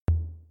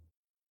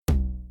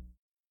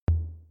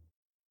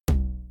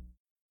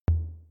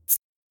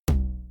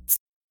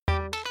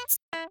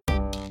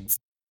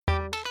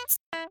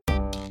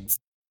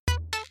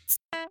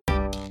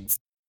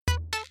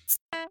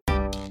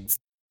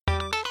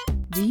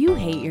Do you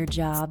hate your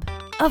job?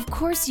 Of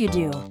course you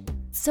do.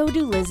 So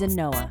do Liz and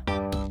Noah.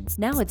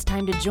 Now it's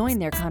time to join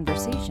their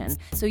conversation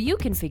so you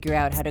can figure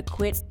out how to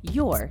quit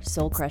your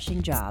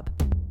soul-crushing job.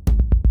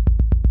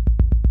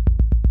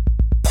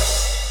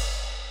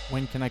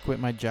 When Can I Quit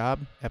My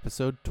Job?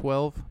 Episode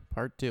 12,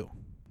 Part 2.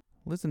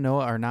 Liz and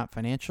Noah are not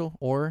financial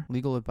or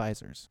legal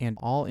advisors, and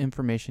all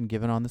information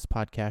given on this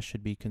podcast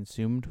should be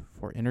consumed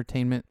for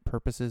entertainment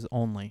purposes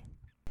only.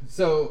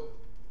 So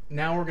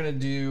now we're going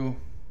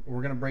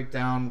to break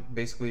down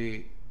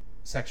basically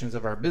sections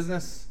of our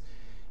business.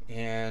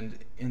 And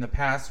in the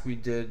past we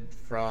did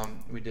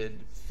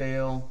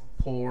fail,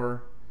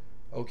 poor,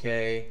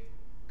 okay,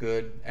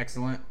 good,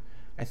 excellent.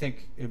 I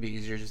think it'd be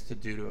easier just to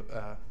do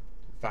a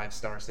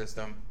 5-star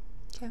system.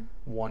 Okay.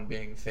 1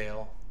 being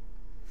fail,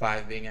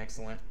 5 being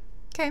excellent.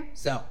 Okay.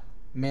 So,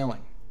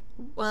 mailing.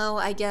 Well,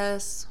 I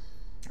guess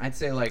I'd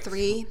say like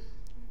 3.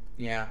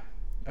 Yeah.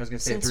 I was going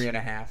to say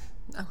 3.5.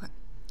 Okay.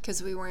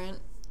 Because we weren't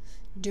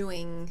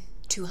doing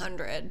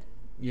 200.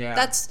 Yeah.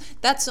 That's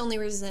the only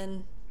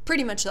reason,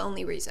 pretty much the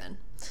only reason.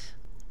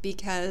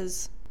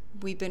 Because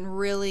we've been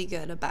really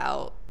good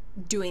about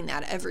doing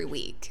that every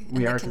week.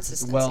 We are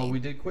consistency. Well, we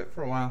did quit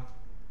for a while.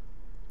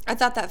 I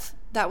thought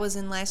that was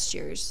in last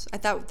year's. I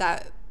thought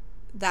that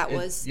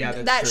was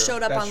that's that true.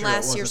 showed up That's on true. It last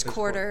wasn't year's this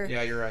quarter.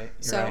 Yeah, you're right.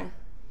 So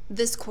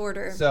this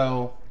quarter.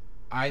 So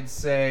I'd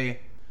say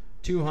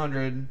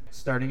 200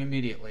 starting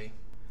immediately.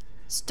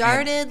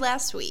 Started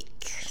last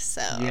week.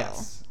 So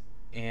Yes.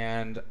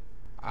 And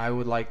I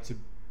would like to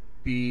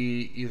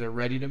be either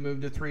ready to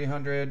move to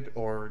 300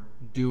 or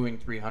doing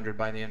 300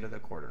 by the end of the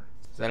quarter.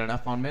 Is that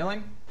enough on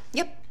mailing?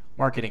 Yep.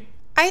 Marketing.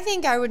 I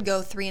think I would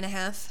go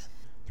 3.5.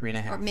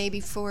 3.5. Or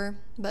maybe 4,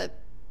 but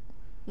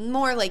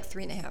more like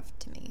 3.5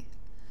 to me.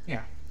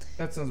 Yeah,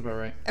 that sounds about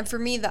right. And for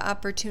me, the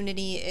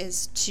opportunity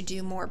is to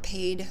do more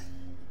paid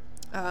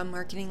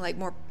marketing, like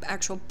more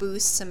actual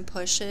boosts and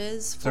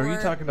pushes. So are you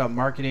talking about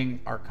marketing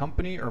our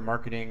company or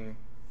marketing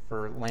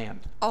for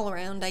land? All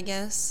around, I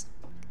guess.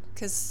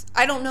 Because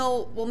I don't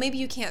know. Well, maybe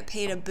you can't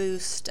pay to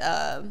boost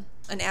an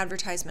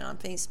advertisement on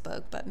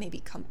Facebook, but maybe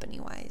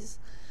company-wise.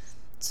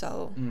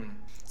 So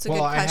it's a good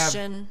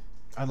question.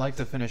 I'd like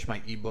to finish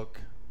my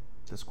ebook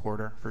this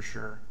quarter for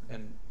sure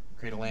and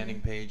create a landing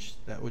page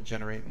that would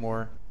generate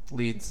more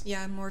leads.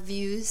 Yeah, more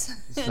views.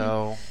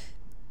 So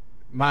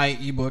my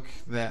ebook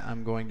that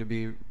I'm going to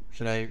be,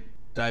 should I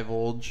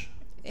divulge?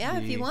 Yeah,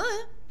 if you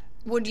want.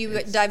 Would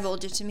you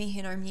divulge it to me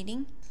in our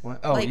meeting?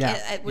 What? Oh, like,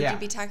 yeah. Would you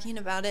be talking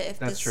about it if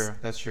That's true.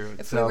 That's true.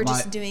 If we were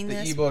just doing the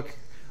this? ebook,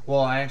 well,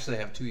 I actually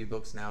have 2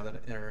 ebooks now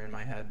that are in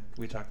my head.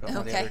 We talked about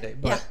one the other day.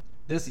 But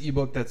this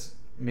ebook that's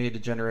made to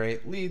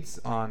generate leads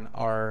on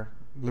our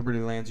Liberty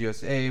Lands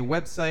USA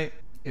website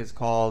is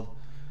called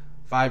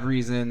 5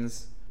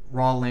 Reasons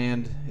Raw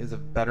Land is a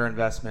Better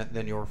Investment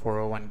Than Your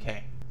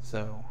 401k.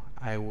 So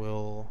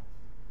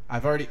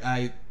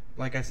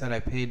like I said, I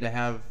paid to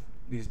have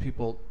these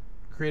people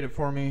create it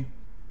for me,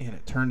 and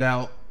it turned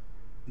out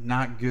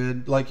not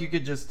good. Like, you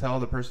could just tell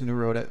the person who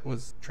wrote it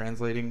was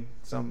translating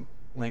some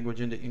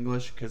language into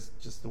English because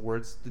just the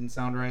words didn't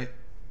sound right.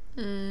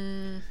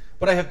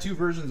 But I have 2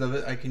 versions of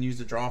it I can use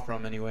to draw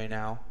from anyway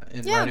now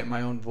and write it in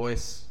my own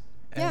voice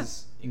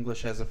as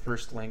English as a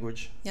first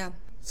language. Yeah.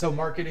 So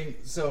marketing.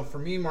 So for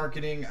me,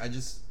 marketing, I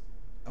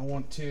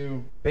want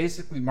to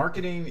basically,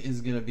 marketing is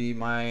going to be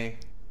my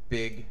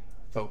big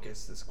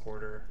focus this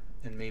quarter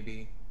and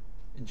maybe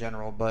in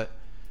general. But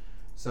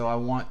so I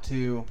want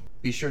to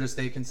be sure to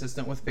stay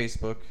consistent with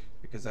Facebook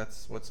because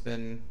that's what's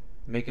been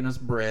making us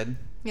bread.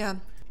 Yeah.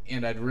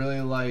 And I'd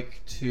really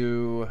like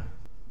to,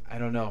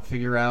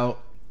 figure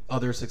out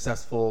other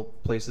successful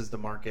places to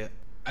market.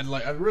 I'd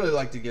really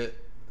like to get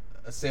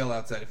a sale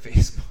outside of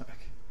Facebook.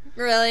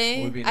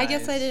 Really? Would be I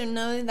guess I nice. didn't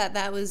know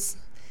that was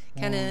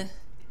kind of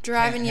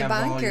driving you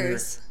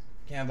bonkers.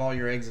 Can't have all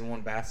your eggs in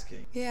one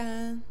basket.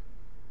 Yeah.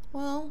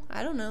 Well,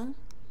 I don't know.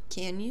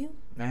 Can you?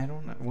 I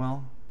don't know.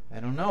 Well, I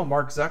don't know.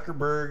 Mark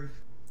Zuckerberg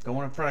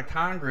going in front of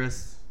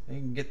Congress. They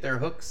can get their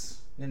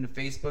hooks into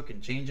Facebook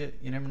and change it.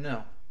 You never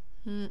know.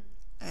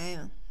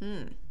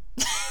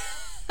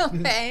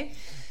 Okay.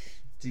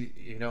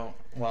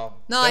 Well.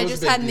 No, I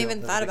just hadn't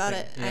even thought about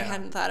it. Yeah. I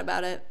hadn't thought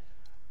about it.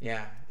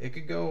 Yeah, it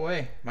could go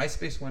away.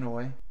 MySpace went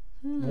away.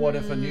 What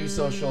if a new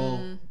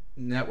social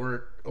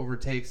network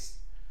overtakes?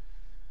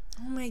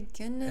 Oh my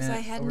goodness, I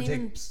hadn't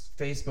even.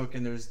 Facebook,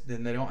 and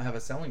then they don't have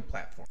a selling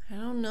platform. I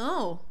don't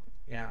know.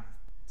 Yeah,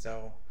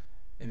 so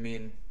I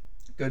mean,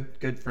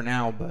 good for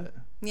now, but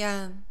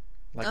yeah,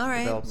 like all to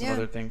right, develop some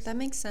other things. That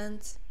makes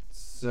sense.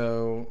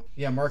 So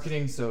yeah,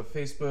 marketing. So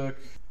Facebook,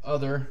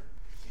 other,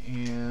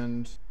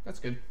 and that's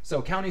good.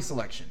 So county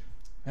selection.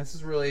 This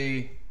is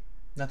really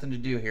nothing to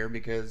do here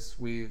because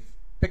we've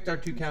picked our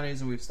 2 counties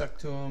and we've stuck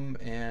to them,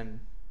 and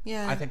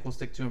Yeah. I think we'll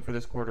stick to them for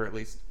this quarter at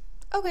least.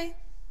 Okay.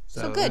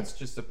 So good. That's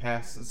just a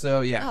pass.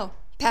 So yeah. Oh,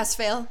 pass,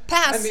 fail,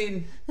 pass. I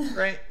mean,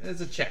 right?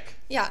 It's a check.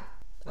 Yeah.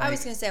 I was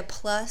Like- going to say a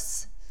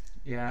plus.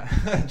 Yeah.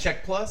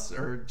 Check plus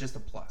or just a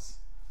plus?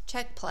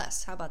 Check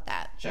plus. How about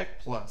that? Check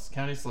plus.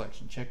 County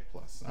selection. Check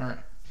plus. All right.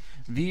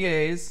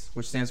 VAs,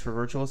 which stands for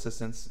virtual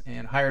assistants,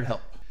 and hired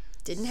help.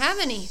 Didn't have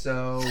any.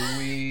 So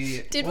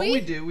we... Did well,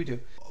 we? We do.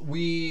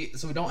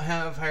 So we don't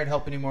have hired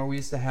help anymore. We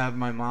used to have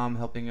my mom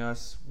helping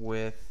us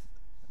with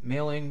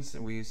mailings.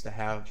 We used to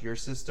have your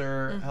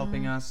sister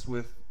helping us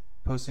with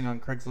posting on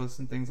Craigslist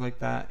and things like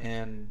that,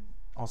 and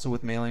also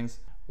with mailings.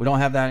 We don't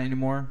have that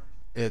anymore.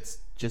 It's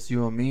just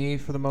you and me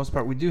for the most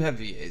part. We do have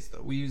VAs,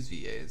 though. We use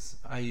VAs.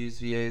 I use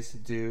VAs to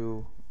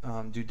do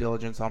due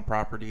diligence on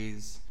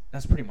properties.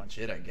 That's pretty much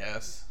it, I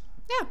guess.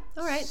 Yeah.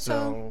 All right.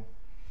 So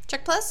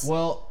check plus?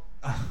 Well...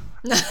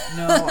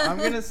 no, I'm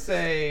going to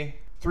say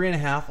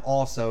 3.5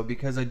 also,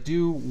 because I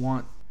do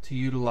want to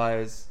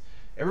utilize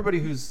everybody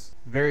who's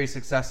very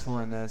successful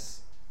in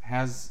this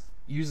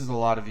uses a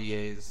lot of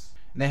VAs,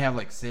 and they have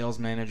like sales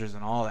managers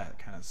and all that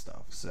kind of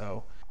stuff.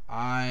 So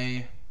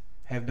I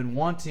have been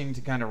wanting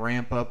to kind of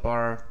ramp up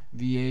our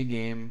VA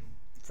game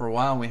for a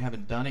while, and we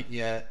haven't done it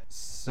yet.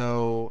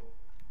 So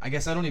I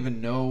guess I don't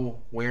even know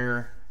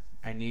where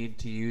I need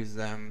to use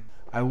them.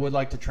 I would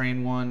like to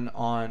train one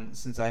on,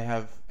 since I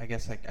have, I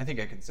think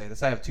I can say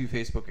this. I have 2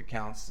 Facebook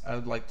accounts. I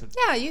would like to.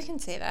 Yeah, you can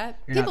say that.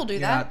 People do that.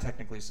 You're not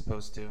technically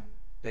supposed to.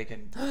 They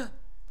can.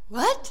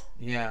 What?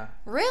 Yeah.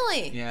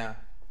 Really? Yeah.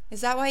 Is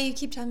that why you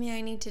keep telling me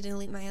I need to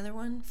delete my other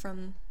one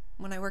from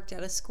when I worked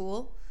at a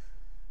school?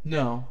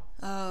 No.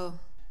 Oh.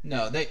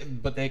 No,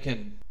 but they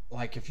can,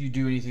 like, if you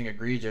do anything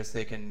egregious,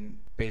 they can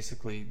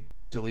basically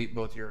delete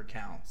both your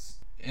accounts.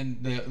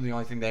 And the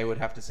only thing they would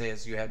have to say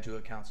is you had 2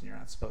 accounts and you're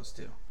not supposed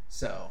to.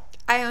 So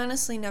I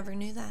honestly never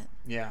knew that.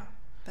 Yeah.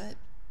 But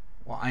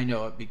well, I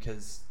know it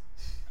because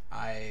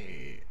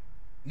I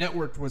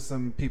networked with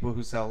some people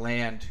who sell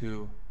land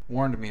who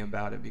warned me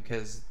about it,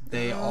 because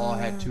they all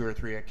had 2 or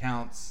 3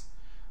 accounts,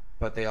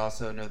 but they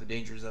also know the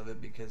dangers of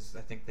it, because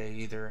I think they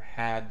either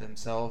had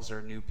themselves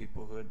or knew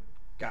people who had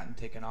gotten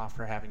taken off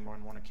for having more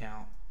than 1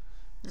 account.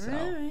 So,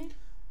 right.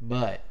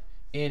 But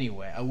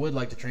anyway, I would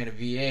like to train a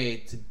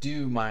VA to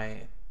do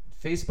my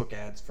Facebook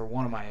ads for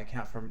one of my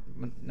account, for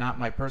not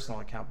my personal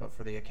account, but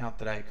for the account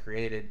that I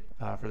created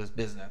for this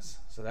business.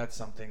 So that's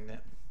something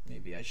that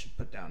maybe I should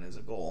put down as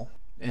a goal.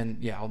 And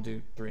yeah, I'll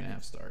do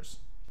 3.5 stars.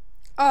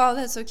 Oh,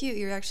 that's so cute.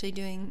 You're actually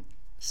doing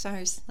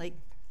stars like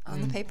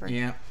on the paper.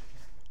 Yeah.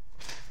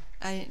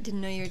 I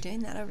didn't know you were doing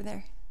that over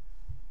there.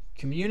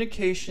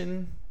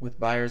 Communication with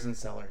buyers and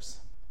sellers.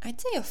 I'd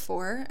say a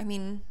 4. I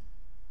mean,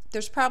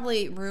 there's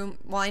probably room.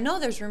 Well, I know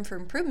there's room for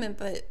improvement,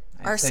 but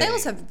our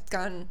sales have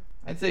gone.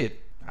 I'd say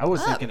I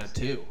was up. thinking a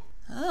 2.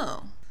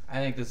 Oh. I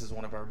think this is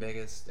one of our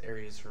biggest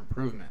areas for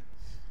improvement.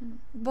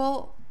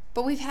 Well,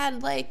 but we've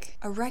had like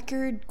a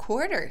record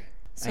quarter.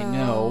 So I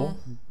know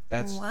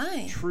that's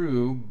why?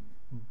 True,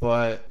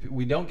 but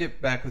we don't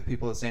get back with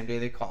people the same day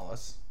they call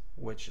us,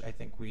 which I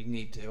think we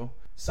need to.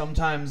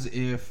 Sometimes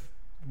if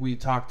we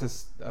talk to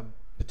a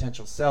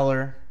potential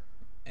seller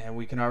and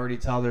we can already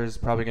tell there's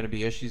probably going to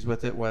be issues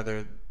with it,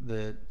 whether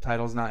the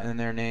title's not in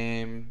their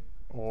name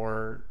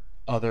or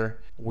other,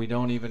 we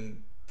don't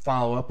even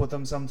follow up with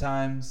them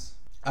sometimes.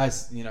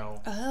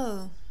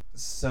 Oh.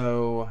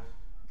 So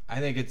I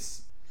think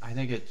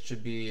it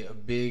should be a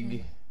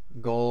big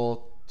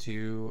goal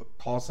to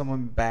call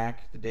someone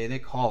back the day they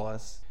call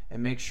us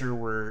and make sure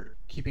we're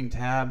keeping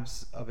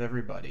tabs of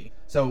everybody.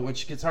 So,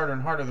 which gets harder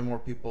and harder the more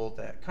people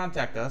that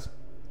contact us.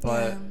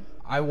 But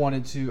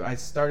yeah. I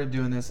started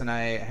doing this, and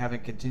I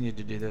haven't continued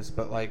to do this,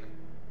 but like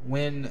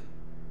when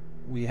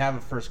we have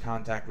a first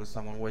contact with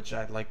someone, which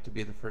I'd like to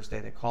be the first day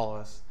they call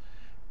us,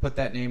 put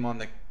that name on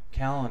the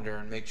calendar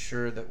and make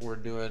sure that we're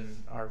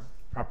doing our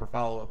proper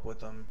follow-up with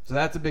them. So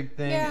that's a big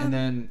thing. Yeah. And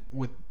then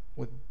with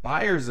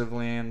buyers of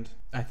land,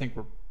 I think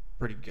we're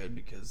pretty good,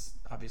 because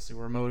obviously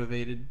we're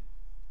motivated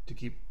to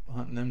keep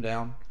hunting them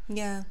down.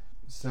 Yeah.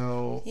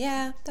 So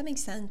yeah, that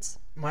makes sense.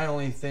 My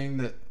only thing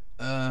that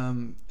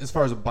as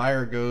far as a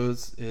buyer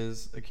goes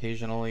is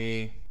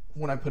occasionally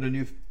when I put a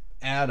new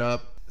ad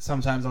up,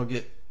 sometimes I'll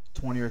get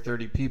 20 or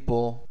 30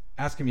 people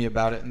asking me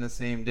about it in the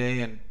same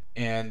day,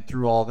 and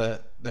through all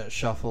that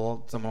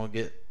shuffle, someone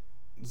will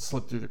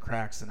slip through the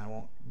cracks and I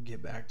won't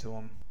get back to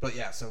them. But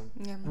yeah, so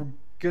we're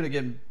good at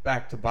getting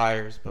back to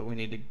buyers, but we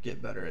need to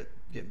get better at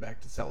getting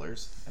back to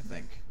sellers, I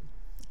think.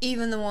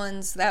 Even the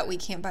ones that we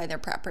can't buy their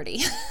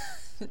property,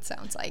 it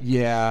sounds like.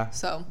 Yeah.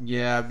 So.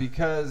 Yeah,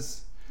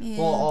 because,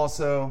 well,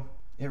 also,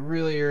 it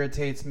really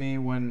irritates me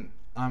when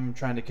I'm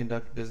trying to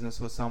conduct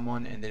business with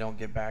someone and they don't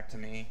get back to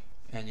me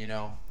and,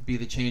 be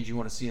the change you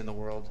want to see in the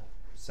world.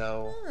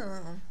 So,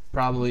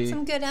 probably.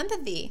 Some good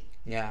empathy.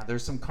 Yeah,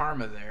 there's some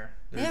karma there.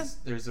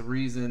 There's a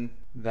reason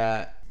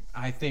that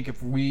I think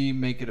if we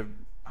make it a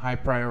high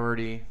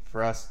priority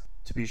for us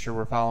to be sure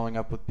we're following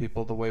up with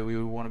people the way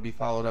we want to be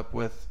followed up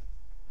with,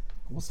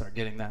 we'll start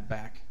getting that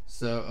back.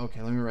 So,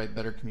 okay, let me write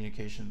better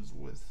communications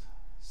with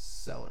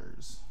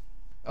sellers.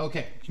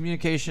 Okay,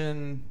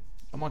 communication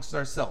amongst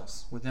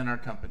ourselves within our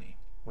company,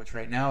 which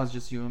right now is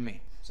just you and me.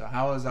 So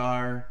how is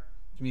our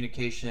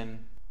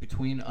communication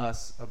between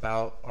us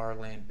about our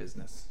land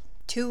business?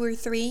 2 or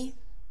 3.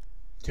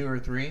 2 or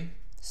 3?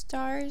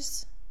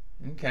 Stars.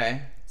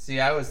 Okay. See,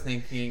 I was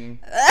thinking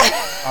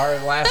our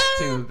last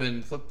 2 have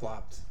been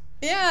flip-flopped.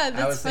 Yeah, that's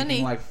funny. I was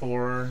thinking like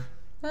 4.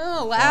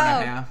 Oh,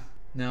 wow. 4.5.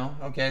 No?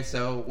 Okay,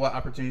 so what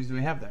opportunities do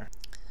we have there?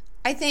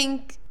 I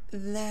think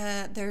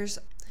that there's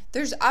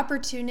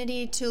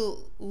opportunity to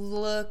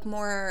look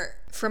more,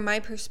 from my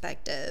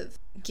perspective,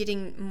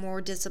 getting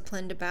more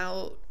disciplined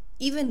about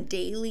even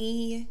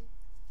daily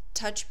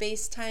touch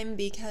base time,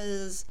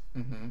 because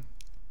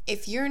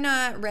if you're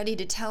not ready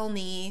to tell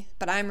me,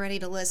 but I'm ready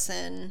to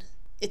listen,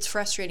 it's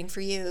frustrating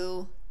for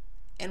you.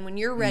 And when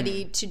you're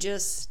ready to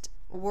just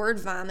word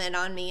vomit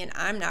on me and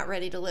I'm not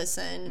ready to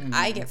listen,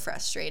 I get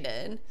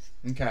frustrated.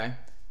 Okay.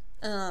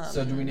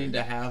 So do we need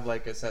to have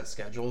like a set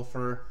schedule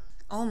for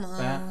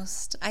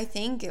almost that? I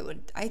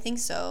think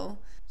so.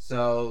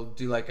 So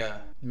do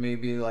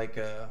maybe like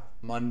a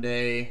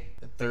Monday,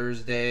 a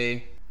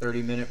Thursday,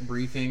 30-minute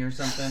briefing or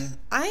something?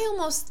 I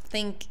almost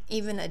think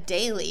even a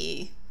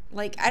daily.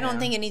 Like, I don't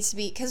think it needs to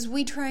be, because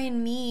we try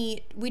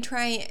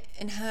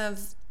and have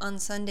on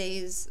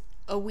Sundays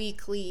a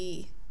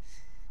weekly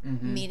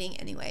meeting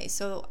anyway.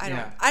 So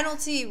I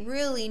don't see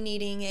really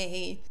needing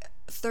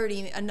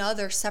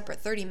another separate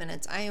 30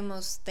 minutes. I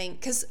almost think,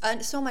 because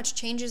so much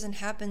changes and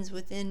happens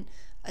within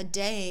a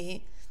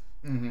day.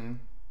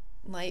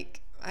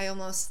 Like, I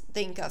almost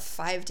think a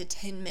 5 to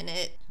 10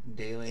 minute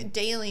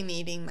daily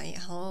meeting might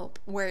help,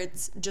 where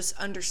it's just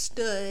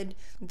understood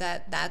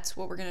that that's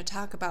what we're going to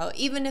talk about,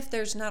 even if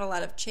there's not a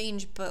lot of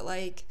change. But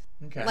like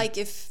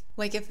if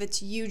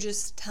it's you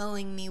just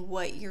telling me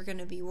what you're going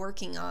to be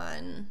working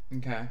on.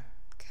 Okay.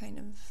 Kind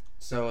of.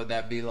 So would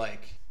that be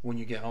like when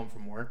you get home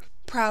from work?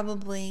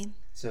 Probably.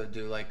 So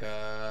do like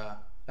a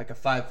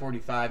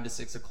 5:45 to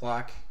 6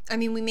 o'clock. I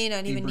mean, we may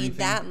not even need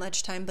that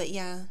much time, but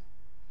yeah.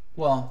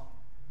 Well,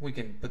 we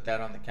can put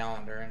that on the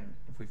calendar, and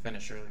if we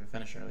finish early, we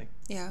finish early.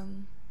 Yeah,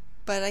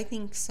 but I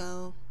think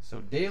so. So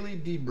daily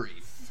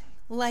debrief.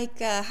 Like,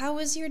 how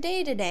was your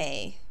day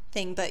today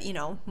thing, but,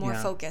 more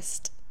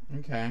focused.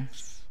 Okay.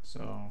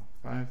 So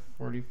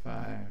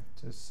 5:45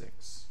 to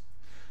 6.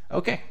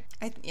 Okay.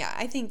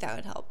 I think that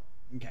would help.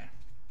 Okay.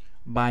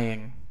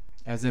 Buying,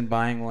 as in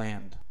buying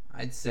land.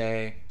 I'd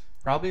say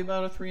probably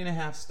about a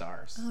 3.5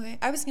 stars. Okay.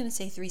 I was going to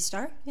say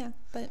 3-star. Yeah,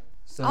 but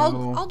so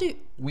I'll do 3.5.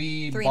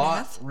 We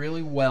bought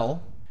really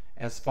well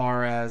as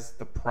far as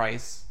the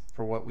price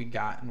for what we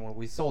got and what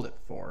we sold it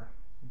for.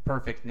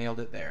 Perfect. Nailed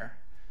it there.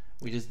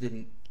 We just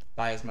didn't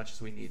buy as much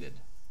as we needed.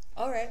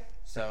 All right.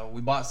 So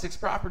we bought 6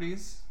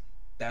 properties.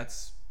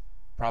 That's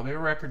probably a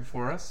record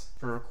for us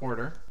for a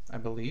quarter, I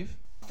believe.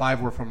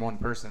 5 were from one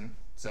person,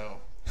 so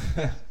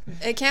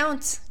it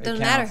counts. Doesn't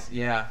matter.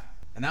 Yeah,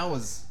 and that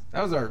was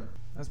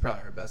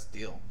probably our best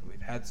deal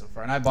we've had so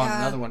far. And I bought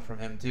another one from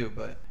him too.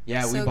 But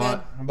yeah,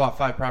 I bought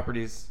 5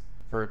 properties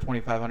for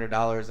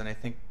 $2,500, and I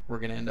think we're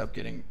gonna end up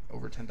getting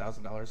over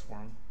 $10,000 for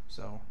them.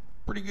 So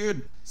pretty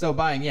good. So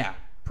buying,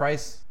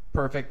 price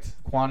perfect,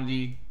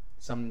 quantity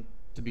some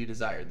to be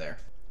desired there.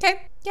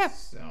 Okay, yeah.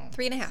 So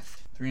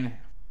 3.5. 3.5.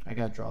 I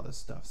gotta draw this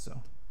stuff,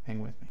 so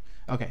hang with me.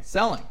 Okay,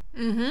 selling.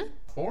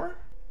 4?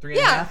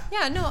 3.5?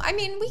 Yeah. No, I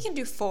mean, we can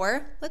do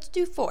 4. Let's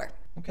do 4.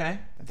 Okay,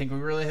 I think we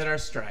really hit our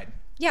stride.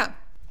 Yeah,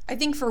 I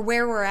think for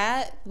where we're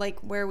at, like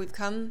where we've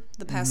come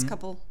the past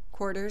couple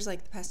quarters,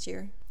 like the past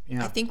year,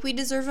 I think we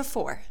deserve a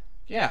 4.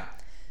 Yeah.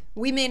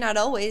 We may not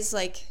always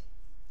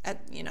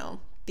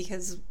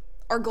because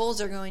our goals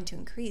are going to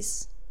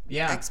increase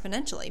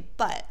exponentially,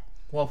 but.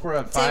 Well, if we're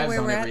at 5s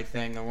on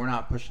everything, then we're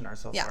not pushing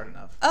ourselves hard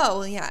enough. Oh,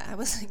 well, yeah. I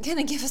wasn't going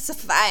to give us a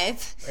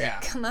 5.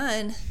 Yeah. Come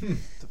on.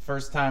 The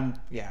first time,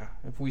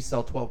 if we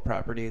sell 12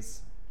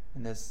 properties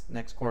in this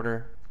next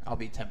quarter, I'll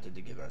be tempted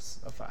to give us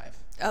a 5.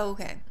 Oh,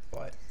 okay.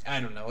 But I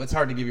don't know. It's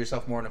hard to give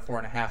yourself more than a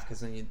 4.5 because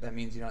then that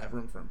means you don't have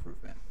room for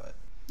improvement. But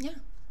yeah.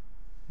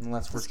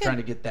 Unless we're trying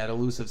to get that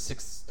elusive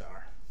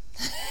 6-star.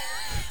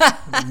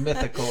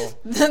 Mythical.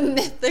 The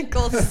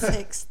mythical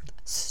 6th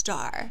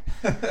star.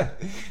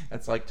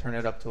 That's like turn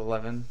it up to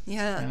 11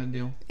 kind of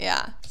deal.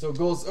 Yeah. So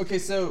goals. Okay,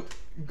 so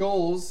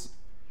goals.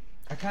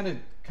 I kind of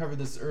covered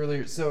this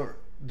earlier. So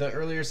the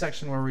earlier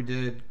section where we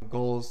did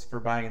goals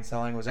for buying and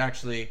selling was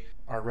actually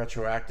our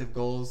retroactive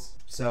goals.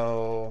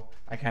 So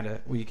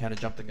we kind of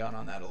jumped the gun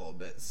on that a little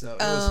bit. So it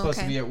was supposed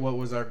to be at what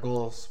was our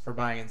goals for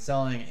buying and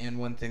selling. And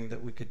one thing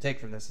that we could take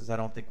from this is I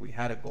don't think we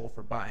had a goal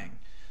for buying.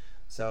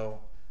 So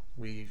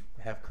we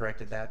have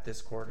corrected that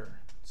this quarter.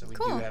 So we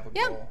do have a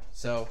goal.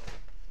 So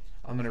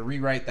I'm going to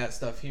rewrite that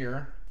stuff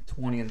here.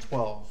 20 and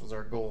 12 was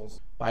our goals.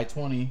 Buy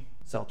 20,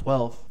 sell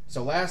 12.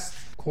 So last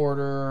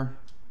quarter,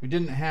 we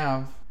didn't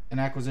have an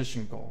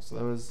acquisition goal. So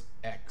that was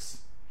X.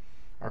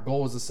 Our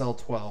goal was to sell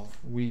 12.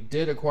 We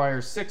did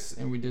acquire 6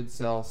 and we did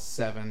sell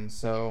 7.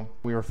 So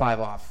we were 5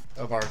 off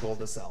of our goal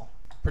to sell.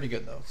 Pretty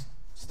good though.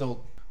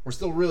 We're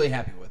still really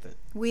happy with it.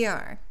 We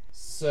are.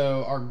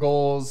 So our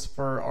goals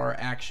for our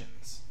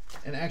actions.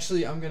 And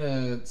actually, I'm going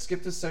to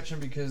skip this section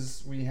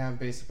because we have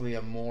basically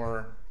a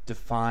more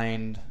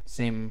defined,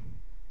 same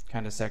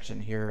kind of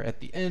section here at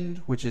the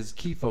end, which is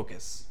key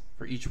focus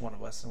for each one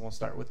of us. And we'll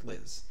start with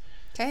Liz.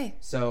 Okay.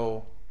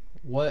 So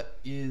what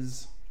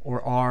is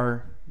or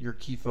are your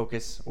key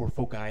focus or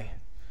foci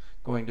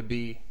going to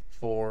be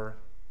for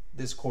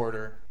this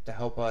quarter to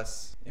help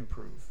us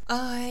improve?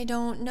 I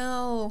don't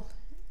know.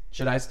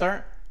 Should I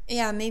start?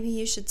 Yeah, maybe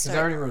you should start. Because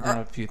I already wrote down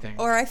a few things.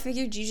 Or I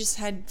figured you just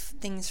had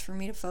things for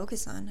me to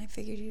focus on. I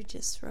figured you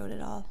just wrote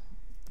it all.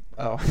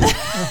 Oh.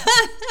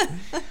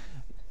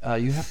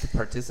 You have to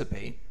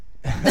participate.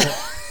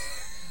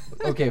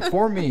 Okay,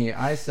 for me,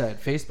 I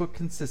said Facebook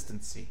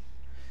consistency,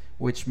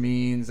 which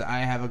means I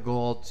have a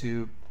goal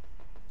to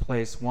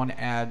place one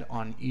ad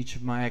on each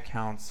of my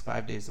accounts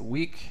 5 days a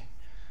week.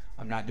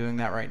 I'm not doing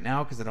that right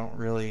now because I don't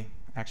really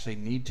actually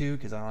need to,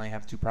 because I only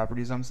have 2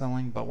 properties I'm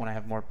selling. But when I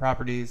have more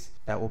properties,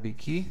 that will be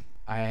key.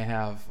 I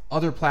have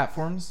other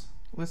platforms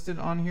listed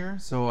on here,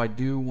 so I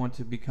do want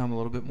to become a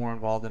little bit more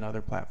involved in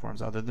other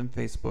platforms other than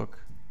Facebook.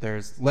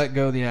 There's Let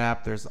Go the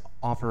app, there's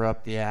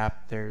OfferUp the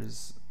app,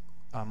 there's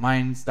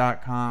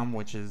Minds.com,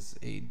 which is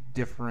a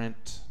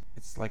different,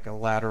 it's like a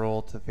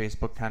lateral to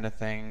Facebook kind of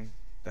thing.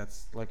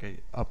 That's like a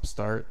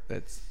upstart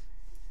that's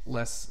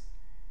less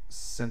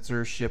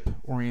censorship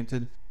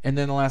oriented. And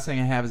then the last thing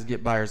I have is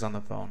Get Buyers on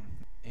the Phone.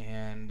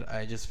 And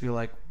I just feel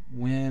like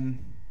when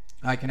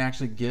I can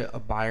actually get a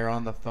buyer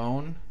on the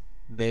phone,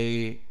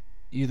 they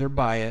either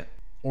buy it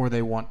or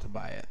they want to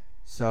buy it.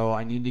 So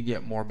I need to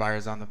get more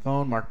buyers on the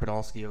phone. Mark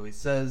Podolsky always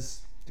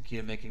says the key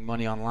to making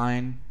money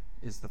online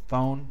is the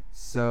phone.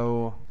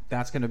 So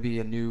that's going to be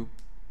a new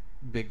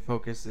big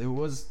focus. It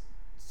was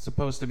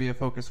supposed to be a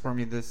focus for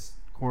me this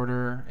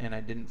quarter, and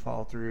I didn't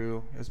follow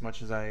through as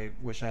much as I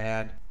wish I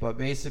had. But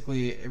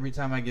basically, every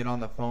time I get on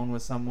the phone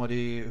with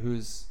somebody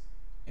who's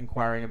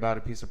inquiring about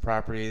a piece of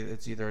property,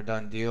 it's either a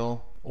done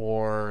deal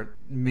or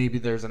maybe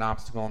there's an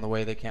obstacle in the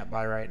way they can't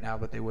buy right now,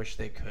 but they wish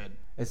they could.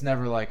 It's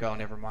never like, oh,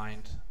 never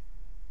mind,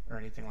 or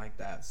anything like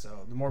that.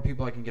 So the more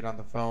people I can get on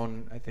the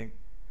phone, I think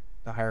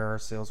the higher our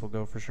sales will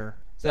go for sure.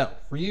 So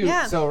for you,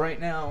 So right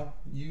now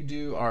you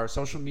do our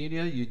social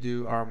media, you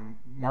do our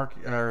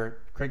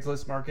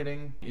Craigslist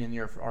marketing in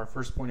our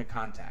first point of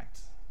contact.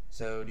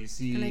 So do you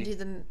see? And I do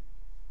the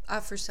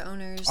offers to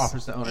owners.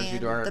 Offers to owners. And you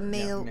do our the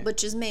mail,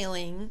 which is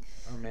mailing.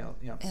 Our mail,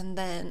 yeah. And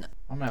then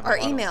our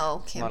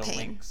email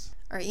campaign.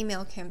 Our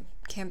email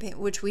campaign,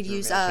 which we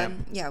use.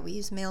 We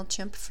use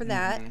MailChimp for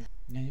that. Mm-hmm.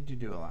 Yeah, you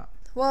do a lot.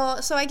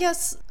 Well, so I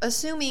guess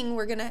assuming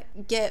we're gonna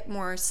get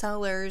more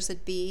sellers,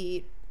 it'd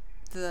be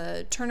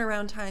the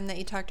turnaround time that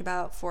you talked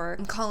about for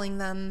calling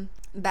them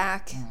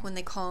back when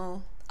they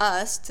call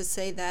us to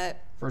say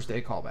that first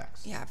day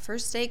callbacks. Yeah,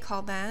 first day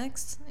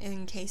callbacks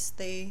in case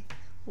they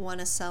want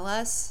to sell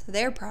us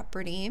their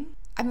property.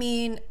 I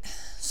mean,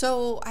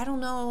 so I don't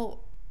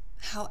know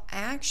how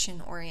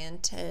action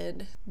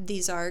oriented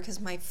these are, because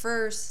my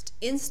first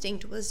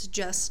instinct was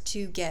just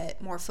to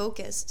get more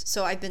focused.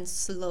 So I've been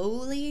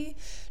slowly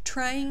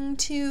trying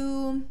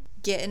to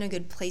get in a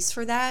good place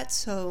for that.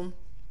 So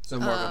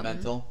more of a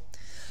mental.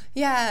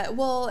 Yeah,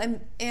 well,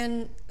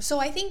 and so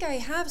I think I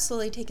have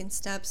slowly taken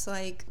steps,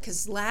 like,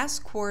 because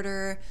last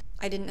quarter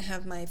I didn't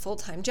have my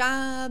full-time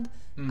job.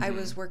 Mm-hmm. I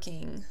was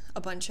working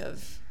a bunch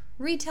of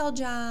retail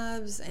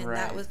jobs, and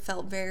that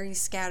felt very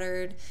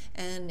scattered,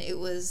 and it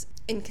was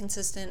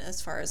inconsistent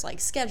as far as like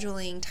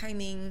scheduling,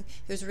 timing.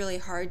 It was really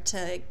hard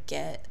to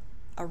get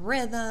a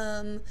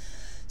rhythm.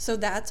 So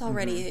that's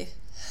already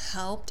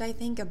helped, I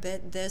think, a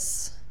bit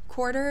this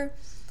quarter.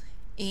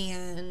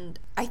 And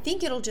I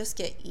think it'll just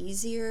get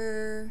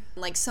easier.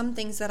 Like some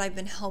things that I've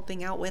been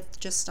helping out with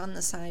just on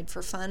the side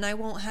for fun, I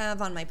won't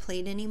have on my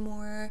plate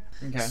anymore.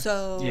 Okay.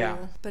 So, yeah.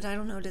 But I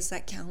don't know, does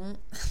that count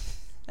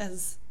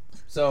as...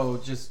 So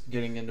just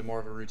getting into more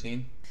of a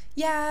routine?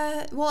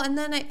 Yeah. Well, and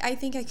then I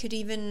think I could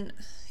even...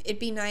 It'd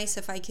be nice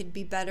if I could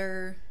be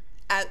better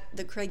at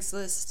the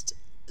Craigslist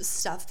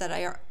stuff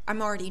that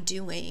I'm already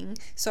doing.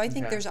 So I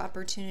think there's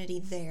opportunity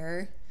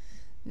there,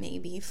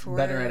 maybe for...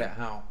 Better at it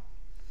how?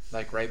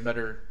 Like write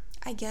better,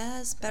 I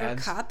guess, better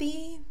ads?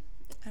 Copy?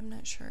 I'm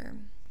not sure.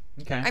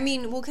 Okay. I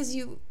mean, well, because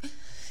you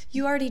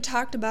already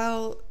talked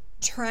about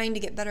trying to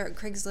get better at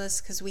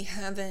Craigslist because we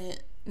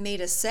haven't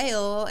made a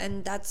sale,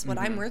 and that's what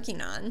I'm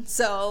working on.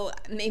 So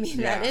maybe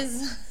that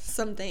is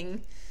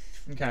something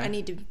I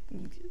need to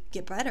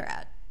get better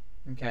at.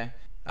 Okay.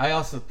 I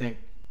also think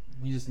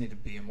we just need to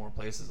be in more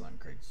places on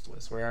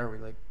Craigslist. Where are we,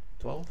 like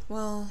 12?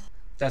 Well...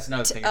 That's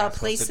another thing you're not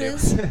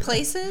places. supposed to do.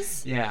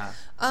 Places? Yeah.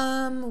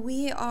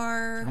 We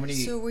are... How many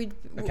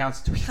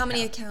accounts do we have? How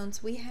many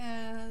accounts we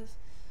have?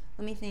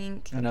 Let me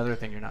think. Another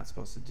thing you're not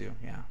supposed to do,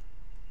 yeah.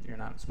 You're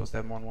not supposed to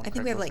have more than one. I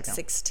think we have like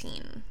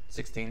 16.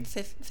 16?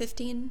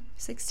 15?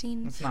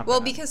 16? That's not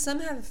well, bad. because some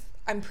have,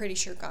 I'm pretty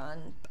sure,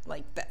 gone,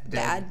 like,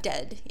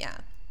 dead. Yeah,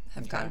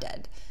 have gone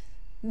dead.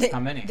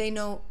 How many? They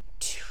know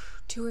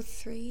 2 or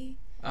 3.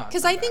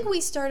 Because I think we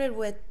started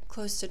with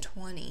close to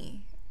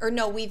 20. Or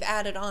no, we've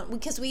added on,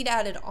 because we'd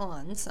added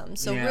on some.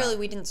 So really,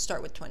 we didn't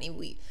start with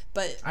 20.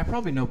 But I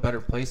probably know better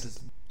places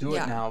to do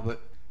it now,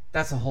 but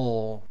that's a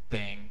whole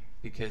thing,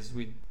 because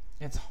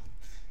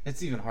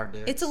it's even hard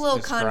to It's a little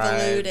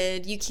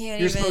convoluted. You can't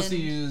You're supposed to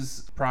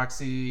use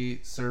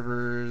proxy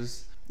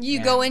servers.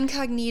 You go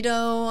incognito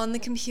on the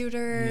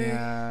computer.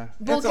 Yeah.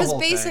 Well, because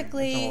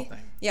basically,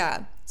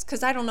 yeah, it's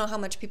because I don't know how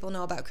much people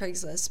know about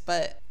Craigslist,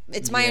 but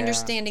it's my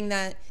understanding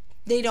that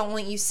they don't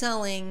want you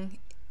selling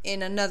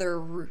in another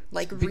region.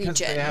 Because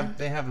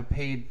they have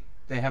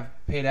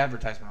paid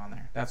advertisement on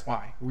there. That's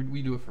why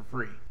we do it for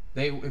free.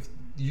 If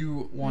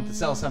you want to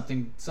sell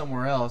something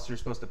somewhere else, you're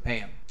supposed to pay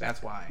them.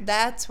 That's why.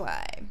 That's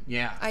why.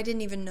 Yeah. I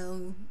didn't even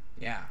know.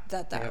 Yeah.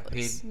 That they have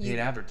was paid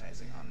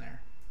advertising on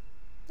there.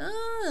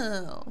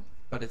 Oh.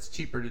 But it's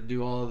cheaper to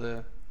do all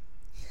the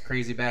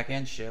crazy back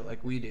end shit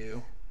like we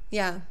do.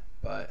 Yeah.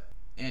 But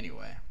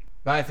anyway.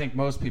 But I think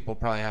most people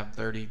probably have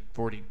 30,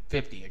 40,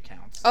 50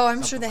 accounts. Oh,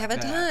 I'm sure they have a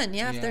ton.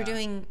 Yeah, if they're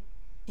doing...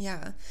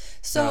 Yeah.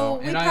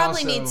 So we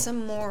probably need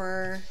some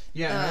more...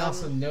 Yeah, and I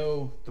also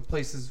know the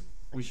places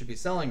we should be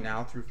selling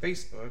now through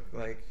Facebook,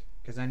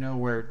 because I know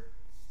where...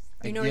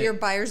 You know where your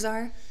buyers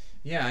are?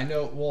 Yeah, I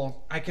know.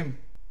 Well, I can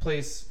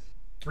place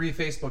 3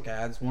 Facebook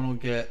ads. One will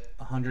get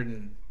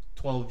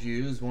 112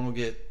 views, one will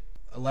get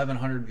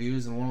 1,100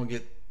 views, and one will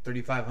get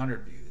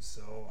 3,500 views.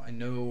 So I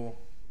know...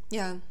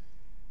 Yeah.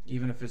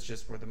 Even if it's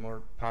just where the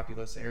more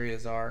populous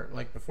areas are.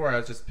 Like before, I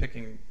was just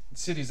picking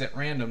cities at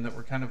random that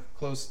were kind of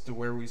close to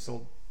where we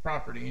sold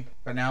property.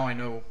 But now I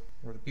know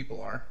where the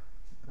people are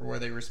or where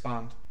they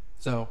respond.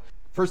 So,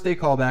 first day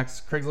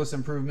callbacks, Craigslist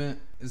improvement.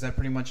 Is that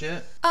pretty much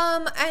it?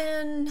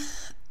 And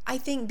I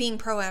think being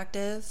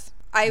proactive.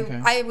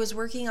 I was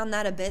working on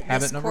that a bit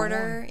this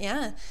quarter.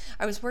 Yeah.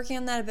 I was working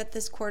on that a bit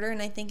this quarter,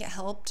 and I think it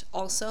helped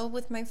also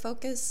with my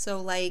focus.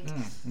 So,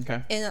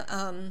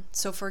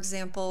 so for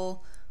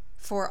example...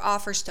 For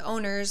offers to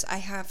owners, I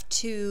have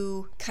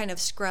to kind of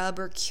scrub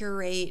or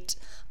curate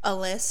a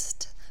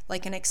list,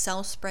 like an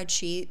Excel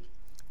spreadsheet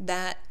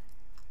that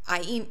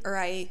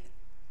I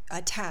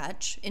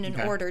attach in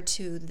an order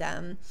to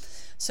them,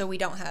 so we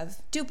don't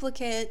have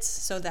duplicates,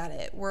 so that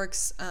it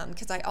works.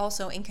 Because I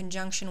also, in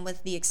conjunction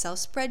with the Excel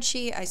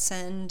spreadsheet, I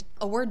send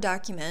a Word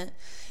document,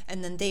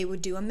 and then they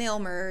would do a mail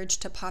merge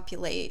to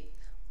populate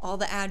all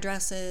the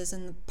addresses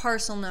and the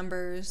parcel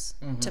numbers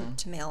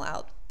to mail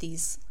out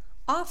these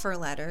offer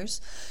letters.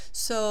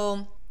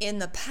 So in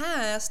the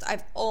past,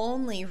 I've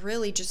only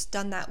really just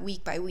done that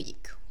week by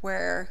week,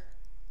 where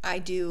I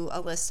do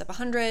a list of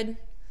 100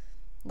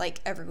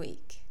 every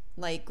week.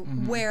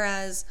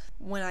 Whereas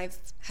when I've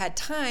had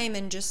time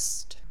and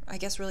just, I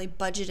guess, really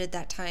budgeted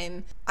that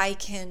time, I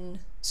can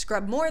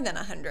scrub more than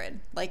 100.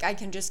 I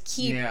can just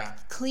keep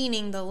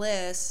cleaning the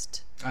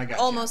list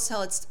almost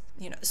till it's,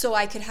 so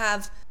I could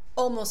have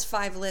almost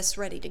 5 lists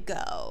ready to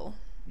go.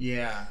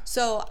 Yeah.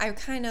 So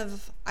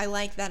I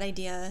like that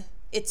idea.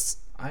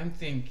 I'm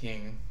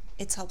thinking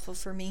it's helpful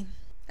for me.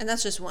 And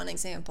that's just one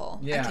example.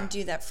 Yeah. I can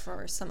do that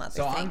for some other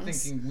things. So I'm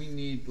thinking we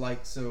need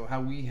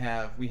how we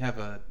have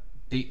a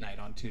date night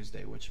on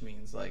Tuesday, which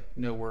means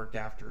no work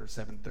after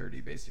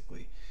 7:30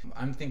 basically.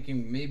 I'm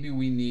thinking maybe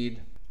we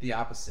need the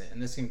opposite,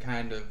 and this can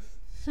kind of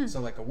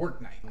so a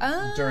work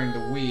night during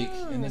the week,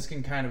 and this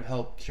can kind of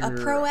help cure a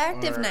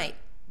proactive night.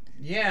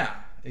 Yeah.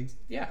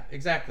 Yeah,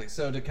 exactly.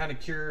 So to kind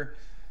of cure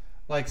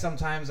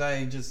sometimes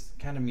I just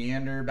kind of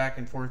meander back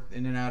and forth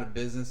in and out of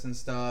business and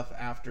stuff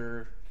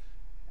after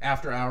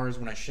hours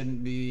when I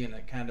shouldn't be, and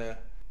it kind of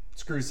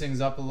screws things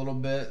up a little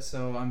bit.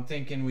 So I'm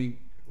thinking we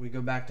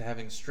go back to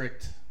having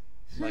strict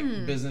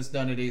business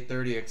done at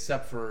 8:30,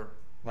 except for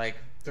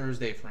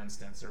Thursday, for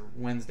instance, or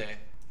Wednesday,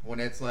 when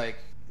it's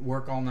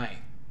work all night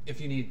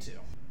if you need to.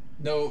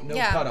 No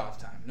cutoff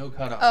time. No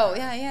cutoff time.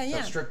 Yeah.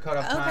 So strict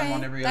cutoff time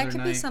on every other night. That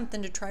could be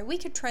something to try. We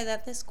could try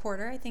that this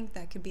quarter. I think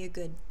that could be a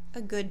good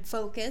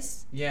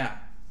focus. Yeah.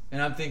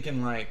 And I'm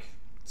thinking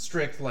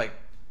strict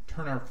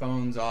turn our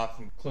phones off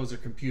and close our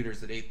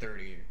computers at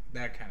 8:30,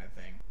 that kind of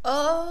thing.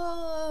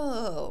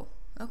 Oh,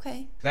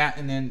 okay. That,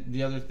 and then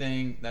the other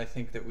thing that I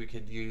think that we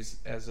could use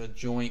as a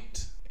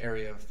joint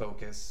area of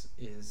focus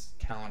is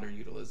calendar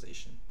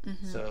utilization.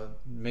 So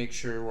make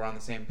sure we're on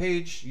the same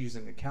page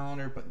using the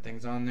calendar, putting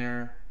things on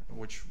there,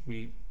 which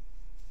we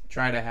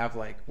try to have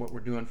what we're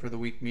doing for the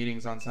week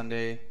meetings on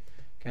Sunday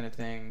kind of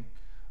thing.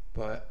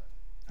 But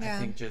I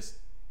think just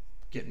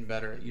getting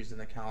better at using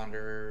the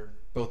calendar,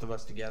 both of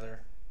us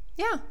together.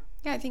 Yeah,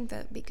 I think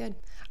that'd be good.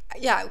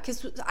 Yeah,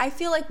 because I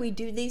feel like we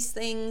do these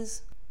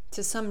things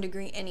to some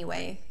degree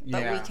anyway,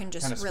 but we can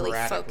just really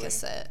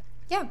focus it.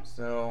 Yeah.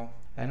 So,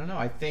 I don't know.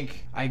 I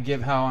think I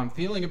give how I'm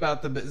feeling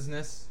about the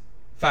business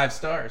 5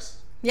 stars.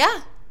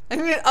 Yeah.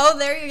 There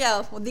you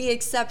go. Well, the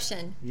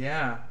exception.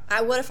 Yeah.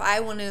 What if I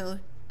want to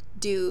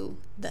do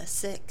the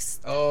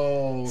 6th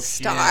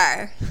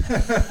star?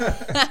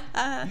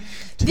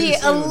 The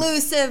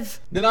elusive.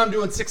 Then I'm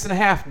doing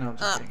 6.5. No,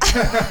 I'm just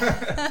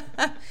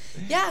kidding.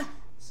 Yeah.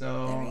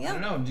 So I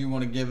don't know. Do you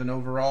want to give an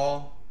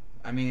overall?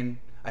 I mean,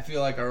 I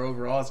feel like our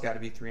overall has got to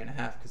be 3.5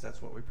 because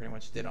that's what we pretty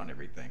much did on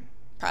everything.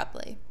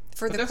 Probably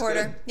for the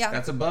quarter. Good. Yeah,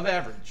 that's above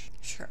average.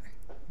 Sure.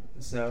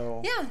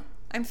 So yeah,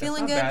 I'm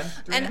feeling good. Bad.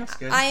 And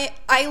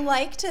I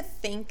like to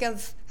think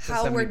of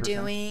how we're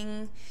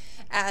doing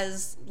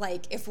as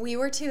if we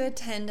were to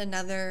attend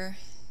another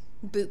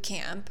boot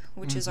camp,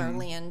 which is our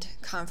land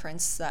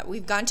conference that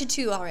we've gone to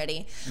 2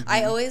 already.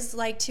 I always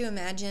like to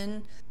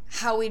imagine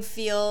how we'd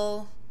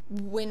feel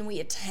when we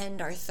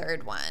attend our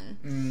 3rd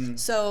one.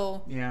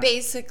 So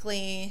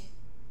basically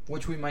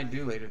Which we might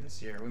do later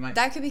this year.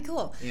 That could be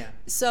cool. Yeah.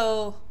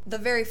 So the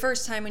very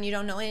first time when you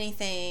don't know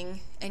anything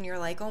and you're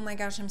like, oh my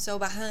gosh, I'm so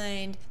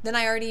behind, then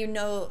I already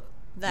know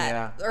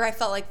that, or I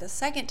felt like the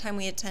second time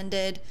we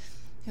attended,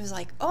 it was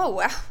like, oh,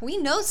 wow, we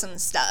know some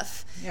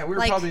stuff. Yeah, we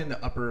were probably in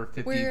the upper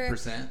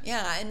 50%.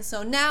 Yeah, and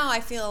so now I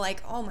feel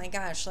like, oh my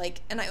gosh, like,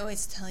 and I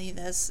always tell you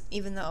this,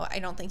 even though I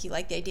don't think you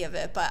like the idea of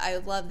it, but I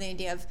love the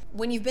idea of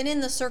when you've been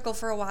in the circle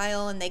for a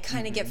while and they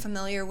kind of get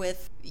familiar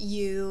with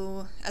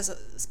you as a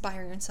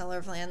buyer and seller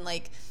of land,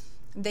 like,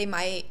 they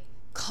might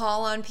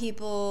call on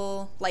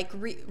people, like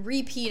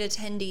repeat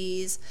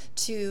attendees,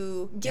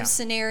 to give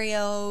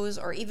scenarios,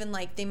 or even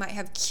like they might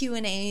have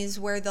Q&As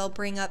where they'll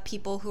bring up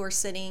people who are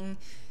sitting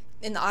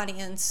in the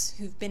audience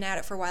who've been at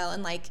it for a while,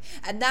 and like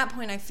at that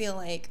point I feel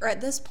like, or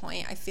at this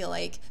point I feel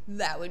like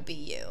that would be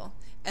you,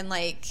 and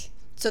like,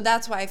 so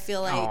that's why I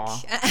feel like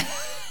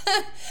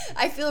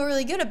I feel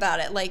really good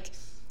about it. Like,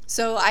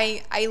 so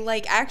I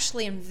like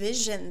actually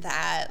envision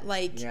that,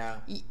 like,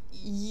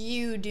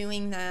 you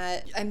doing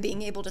that and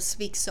being able to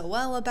speak so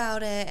well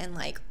about it, and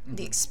like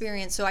the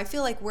experience. So I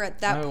feel like we're at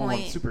that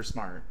point. I'm super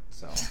smart,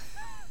 so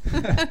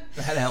that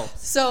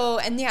helps. So,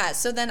 and yeah,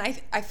 so then I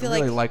feel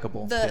really like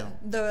likable.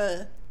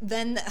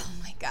 Then oh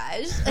my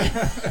gosh.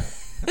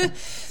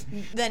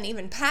 Then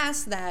even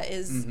past that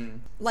is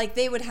like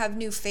they would have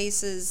new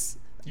faces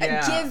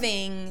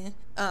giving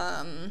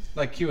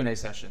like Q&A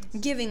sessions.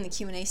 Giving the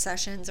Q&A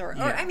sessions, or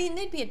I mean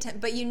they'd be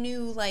but you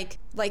knew like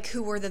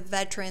who were the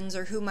veterans,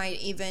 or who might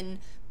even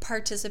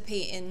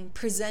participate in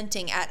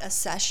presenting at a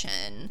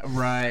session.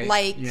 Right.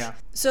 Like,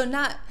 so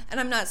not, and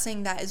I'm not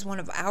saying that is one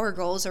of our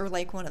goals or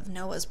like one of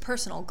Noah's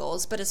personal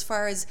goals, but as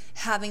far as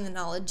having the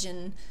knowledge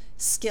and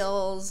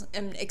skills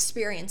and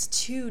experience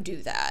to do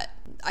that,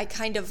 I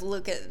kind of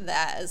look at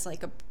that as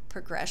like a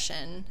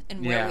progression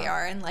and where we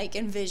are, and like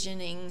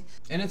envisioning,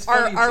 and it's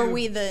are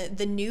we the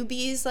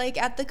newbies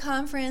like at the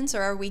conference,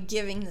 or are we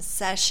giving the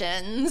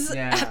sessions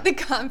at the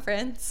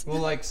conference? Well,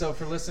 like, so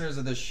for listeners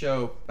of this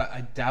show, but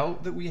I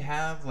doubt that we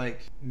have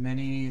like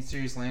many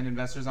serious land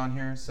investors on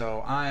here,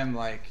 so I'm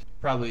like,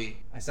 probably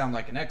I sound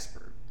like an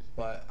expert,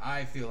 but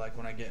I feel like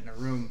when I get in a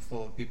room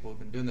full of people who've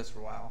been doing this for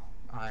a while,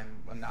 I'm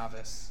a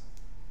novice.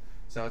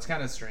 So it's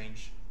kind of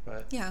strange,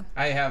 but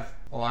I have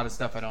a lot of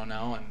stuff I don't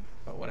know,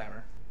 but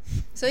whatever.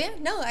 So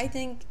I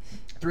think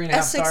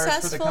 3.5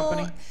 stars for the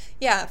company.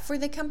 Yeah, for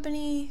the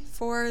company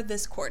for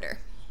this quarter.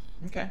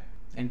 Okay.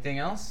 Anything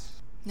else?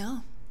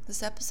 No,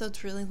 this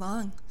episode's really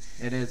long.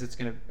 It is. It's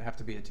gonna have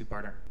to be a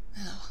 2-parter.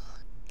 Oh,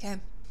 okay.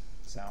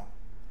 So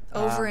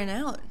over and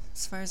out,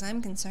 as far as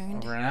I'm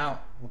concerned. Over and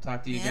out. We'll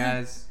talk to you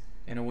guys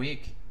in a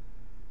week.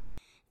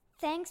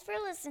 Thanks for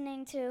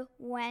listening to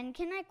When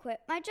Can I Quit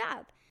My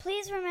Job?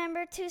 Please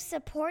remember to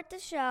support the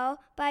show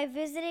by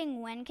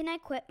visiting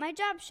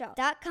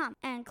whencanaquitmyjobshow.com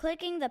and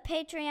clicking the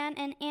Patreon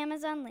and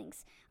Amazon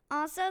links.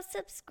 Also,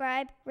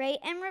 subscribe, rate,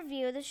 and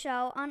review the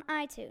show on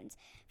iTunes.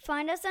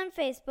 Find us on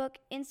Facebook,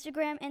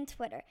 Instagram, and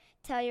Twitter.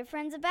 Tell your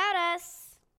friends about us.